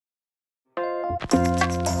Hi!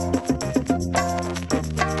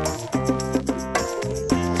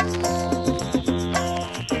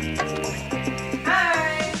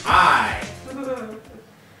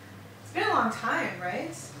 It's been a long time, right?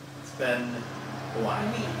 It's been a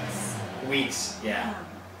while. Weeks, yeah.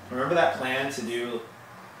 Remember that plan to do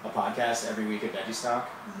a podcast every week at Veggie Stock?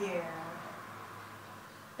 Yeah.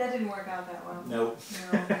 That didn't work out that well. Nope.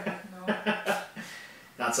 No.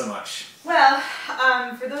 Not so much. Well,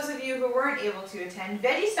 for those of you who weren't able to attend,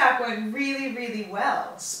 Veggie Stock went really, really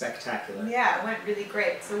well. Spectacular. Yeah, it went really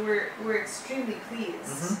great. So we're extremely pleased.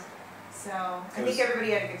 Mm-hmm. So I think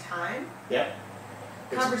everybody had a good time. Yep.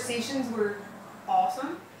 Conversations were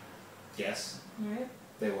awesome. Yes. Right.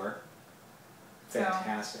 They were.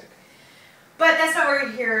 Fantastic. But that's not what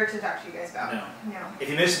we're here to talk to you guys about. No. No. If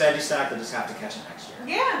you missed Veggie Stock, you'll just have to catch it next year.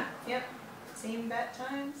 Yeah. Yep. Same bat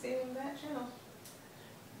time, same bat channel.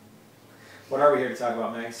 What are we here to talk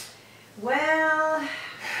about, Megs? Well,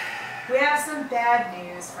 we have some bad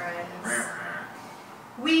news, friends.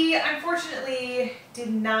 We unfortunately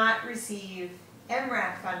did not receive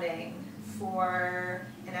MRAC funding for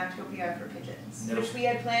an Aptopia for pigeons, Nope. which we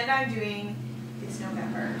had planned on doing this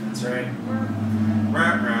November. That's right.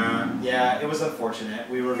 Yeah, it was unfortunate.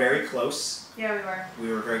 We were very close. Yeah, we were. We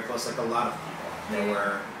were very close, like a lot of people. There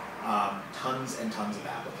were tons and tons of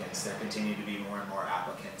applicants. There continue to be more and more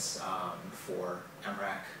applicants for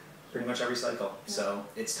MRAC pretty much every cycle. So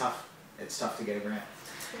it's tough. It's tough to get a grant.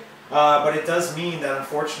 But it does mean that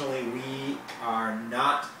unfortunately we are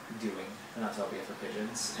not doing an Autopia for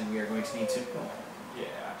pigeons, and we are going to need to.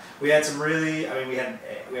 Yeah, we had some really. I mean, we have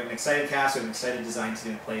an excited cast, we have an excited design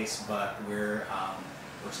team in place, but we're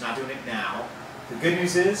just not doing it now. The good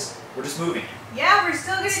news is we're just moving it. Yeah, we're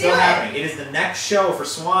still gonna do it. Still happening. It is the next show for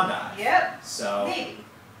Swandive. Yep. So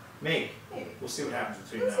maybe. We'll see what happens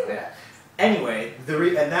between We'll now see and what then. happens. Anyway,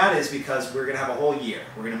 and that is because we're going to have a whole year.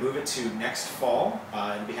 We're going to move it to next fall.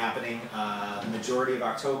 It'll be happening the majority of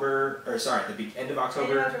October, or sorry, the end of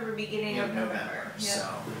October. End of October, beginning of November. Yep. So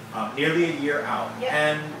nearly a year out. Yep.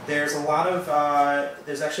 And there's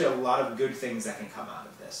there's actually a lot of good things that can come out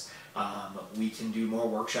of this. We can do more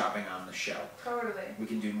workshopping on the show. Totally. We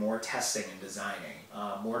can do more testing and designing,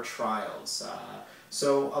 more trials.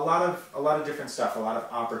 So a lot of different stuff, a lot of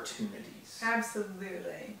opportunities.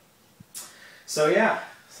 Absolutely. So yeah,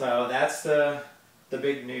 so that's the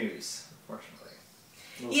big news, unfortunately.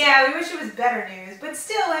 Yeah, we wish it was better news, but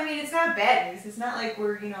still, I mean, it's not bad news. It's not like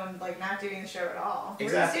we're, like not doing the show at all. Exactly.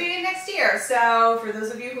 We're just doing it next year. So for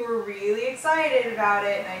those of you who are really excited about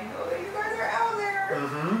it, and I know that you guys are out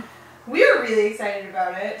there, we're really excited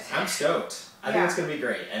about it. I'm stoked. I think it's going to be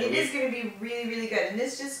great. And it is going to be really, really good. And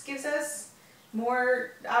this just gives us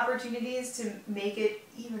more opportunities to make it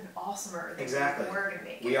even awesomer than we're going to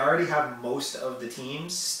make it. We already have most of the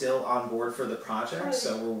teams still on board for the project,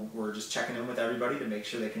 so we're just checking in with everybody to make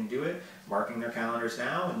sure they can do it, marking their calendars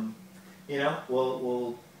now, and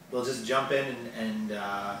we'll just jump in and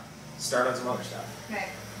start on some other stuff. Right.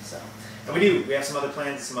 So, and we have some other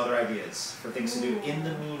plans and some other ideas for things to do in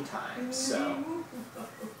the meantime. So,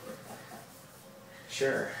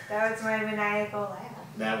 sure. That was my maniacal laugh.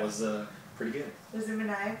 That was pretty good. Was it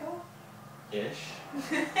maniacal? Ish.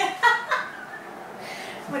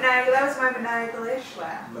 Maniacal. That was my maniacal-ish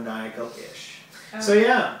laugh. Maniacal-ish. So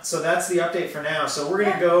yeah, so that's the update for now. So we're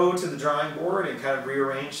going to go to the drawing board and kind of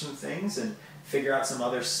rearrange some things and figure out some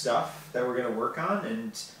other stuff that we're going to work on.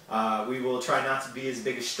 And we will try not to be as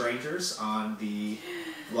big as strangers on the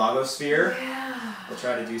blogosphere. Yeah. We'll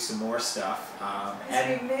try to do some more stuff.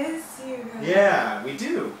 And we miss you guys. Yeah, we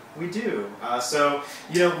do. We do. So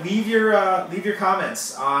leave your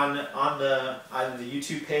comments on the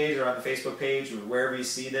YouTube page or on the Facebook page or wherever you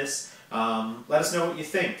see this. Let us know what you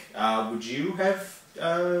think. Would you have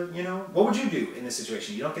what would you do in this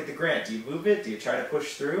situation? You don't get the grant. Do you move it? Do you try to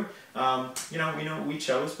push through? We know what we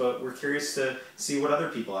chose, but we're curious to see what other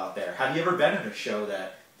people out there. Have you ever been in a show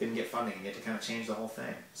that didn't get funding and you had to kind of change the whole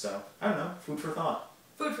thing? So, I don't know. Food for thought.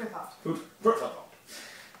 Food for thought. Food for thought.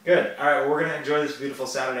 Good. All right, well, we're going to enjoy this beautiful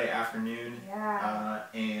Saturday afternoon. Yeah.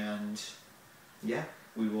 And, yeah,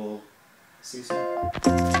 we will see you soon.